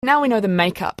Now we know the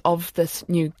makeup of this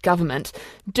new government.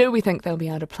 Do we think they'll be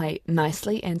able to play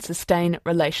nicely and sustain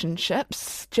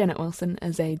relationships? Janet Wilson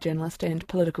is a journalist and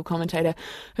political commentator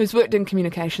who's worked in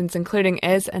communications, including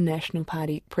as a National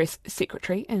Party press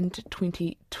secretary in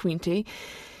 2020.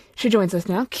 She joins us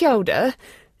now. Kia ora.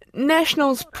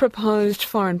 National's proposed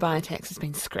foreign buyer tax has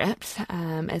been scrapped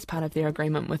as part of their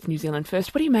agreement with New Zealand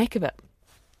First. What do you make of it?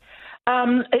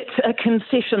 It's a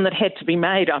concession that had to be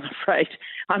made, I'm afraid.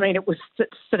 I mean, it was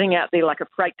sitting out there like a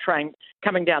freight train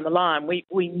coming down the line. We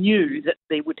knew that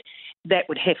that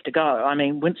would have to go. I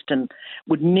mean, Winston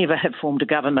would never have formed a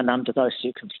government under those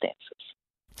circumstances.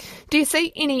 Do you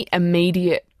see any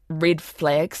immediate red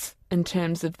flags in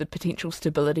terms of the potential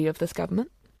stability of this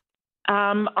government?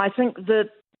 I think the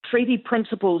Treaty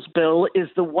Principles Bill is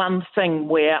the one thing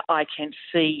where I can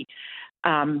see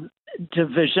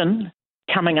division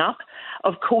coming up.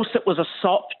 Of course, it was a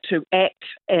sop to act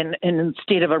and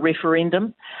instead of a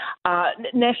referendum.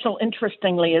 National,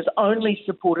 interestingly, has only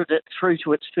supported it through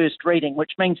to its first reading,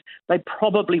 which means they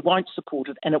probably won't support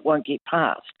it and it won't get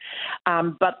passed.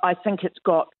 But I think it's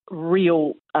got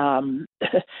real...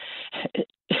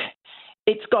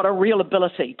 It's got a real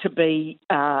ability to be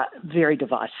very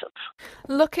divisive.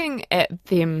 Looking at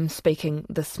them speaking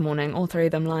this morning, all three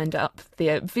of them lined up,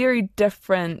 they're very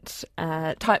different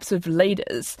types of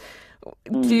leaders.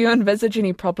 Do you envisage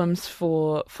any problems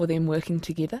for them working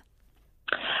together?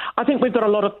 I think we've got a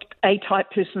lot of A-type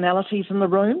personalities in the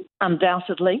room,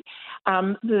 undoubtedly.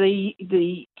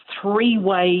 The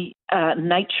three-way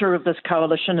nature of this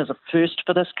coalition is a first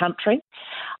for this country.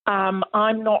 I'm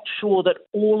not sure that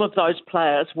all of those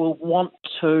players will want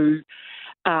to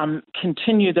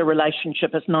continue the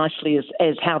relationship as nicely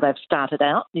as how they've started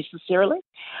out, necessarily.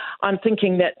 I'm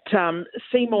thinking that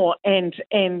Seymour and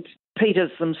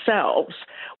Peters themselves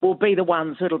will be the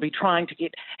ones that'll be trying to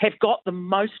have got the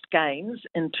most gains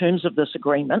in terms of this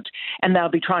agreement, and they'll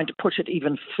be trying to push it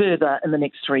even further in the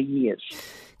next 3 years.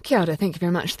 Kia ora, thank you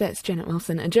very much. That's Janet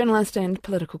Wilson, a journalist and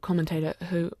political commentator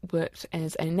who worked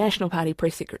as a National Party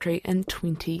press secretary in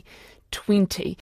 2020.